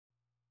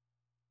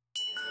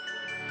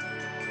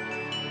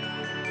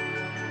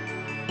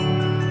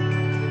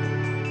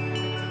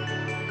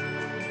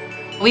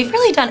We've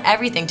really done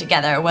everything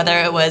together, whether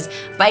it was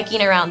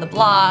biking around the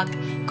block,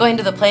 going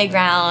to the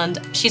playground.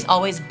 She's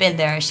always been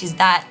there. She's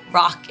that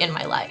rock in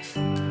my life.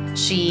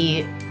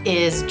 She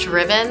is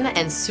driven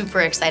and super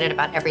excited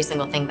about every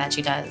single thing that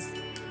she does.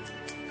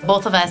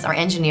 Both of us are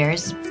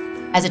engineers.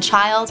 As a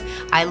child,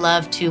 I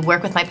loved to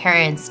work with my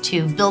parents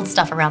to build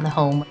stuff around the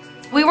home.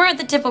 We weren't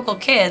the typical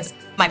kids.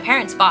 My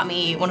parents bought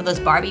me one of those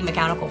Barbie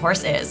mechanical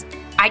horses.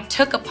 I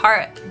took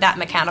apart that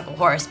mechanical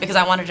horse because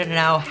I wanted to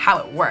know how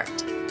it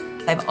worked.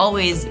 I've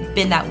always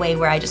been that way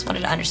where I just wanted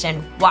to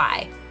understand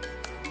why.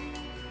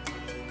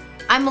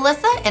 I'm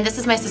Melissa, and this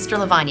is my sister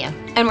Lavanya.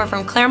 And we're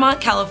from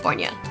Claremont,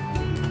 California.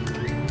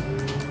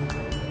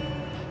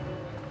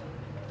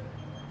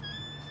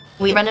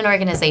 We run an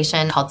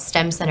organization called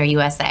STEM Center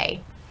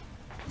USA.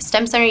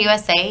 STEM Center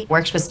USA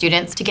works with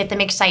students to get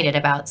them excited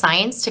about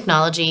science,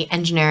 technology,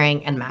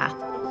 engineering, and math.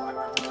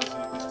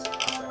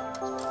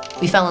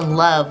 We fell in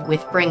love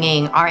with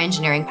bringing our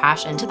engineering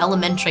passion to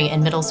elementary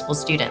and middle school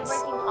students.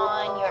 Working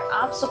on your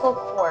obstacle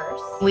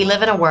course. We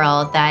live in a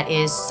world that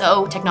is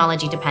so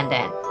technology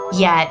dependent,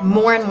 yet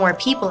more and more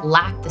people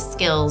lack the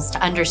skills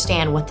to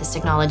understand what this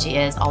technology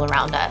is all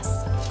around us.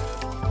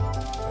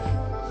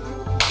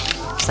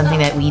 Something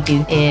that we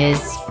do is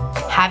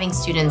having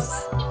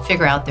students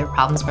figure out their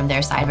problems from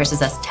their side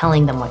versus us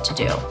telling them what to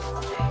do.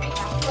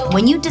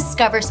 When you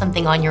discover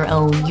something on your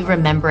own, you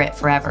remember it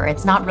forever.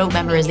 It's not rote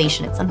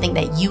memorization. It's something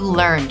that you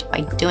learned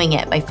by doing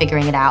it, by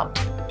figuring it out.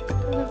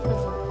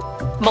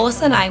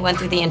 Melissa and I went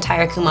through the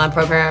entire Kumon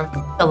program.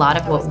 A lot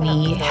of what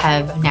we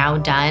have now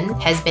done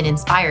has been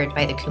inspired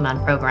by the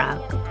Kumon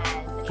program.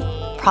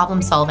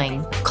 Problem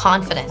solving,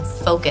 confidence,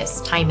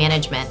 focus, time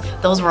management,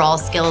 those were all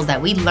skills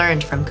that we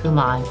learned from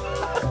Kumon.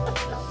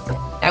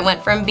 I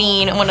went from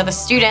being one of the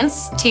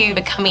students to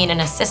becoming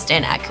an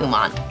assistant at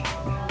Kumon.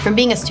 From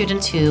being a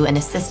student to an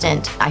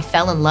assistant, I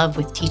fell in love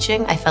with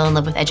teaching. I fell in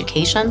love with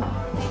education.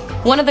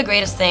 One of the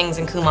greatest things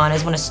in Kumon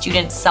is when a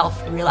student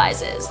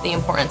self-realizes the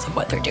importance of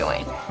what they're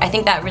doing. I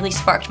think that really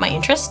sparked my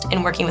interest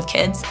in working with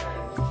kids.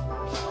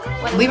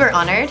 We were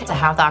honored to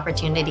have the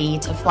opportunity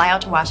to fly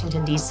out to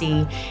Washington,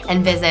 D.C.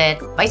 and visit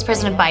Vice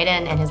President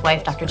Biden and his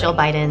wife, Dr. Jill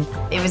Biden.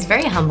 It was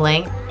very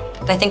humbling.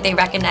 I think they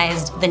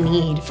recognized the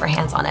need for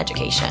hands-on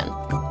education.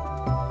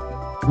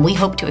 We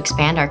hope to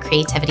expand our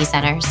creativity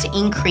centers to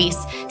increase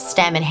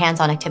STEM and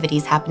hands-on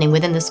activities happening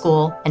within the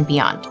school and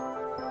beyond.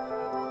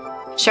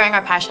 Sharing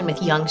our passion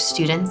with young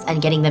students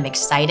and getting them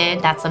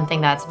excited, that's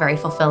something that's very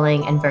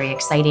fulfilling and very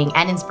exciting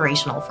and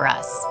inspirational for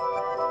us.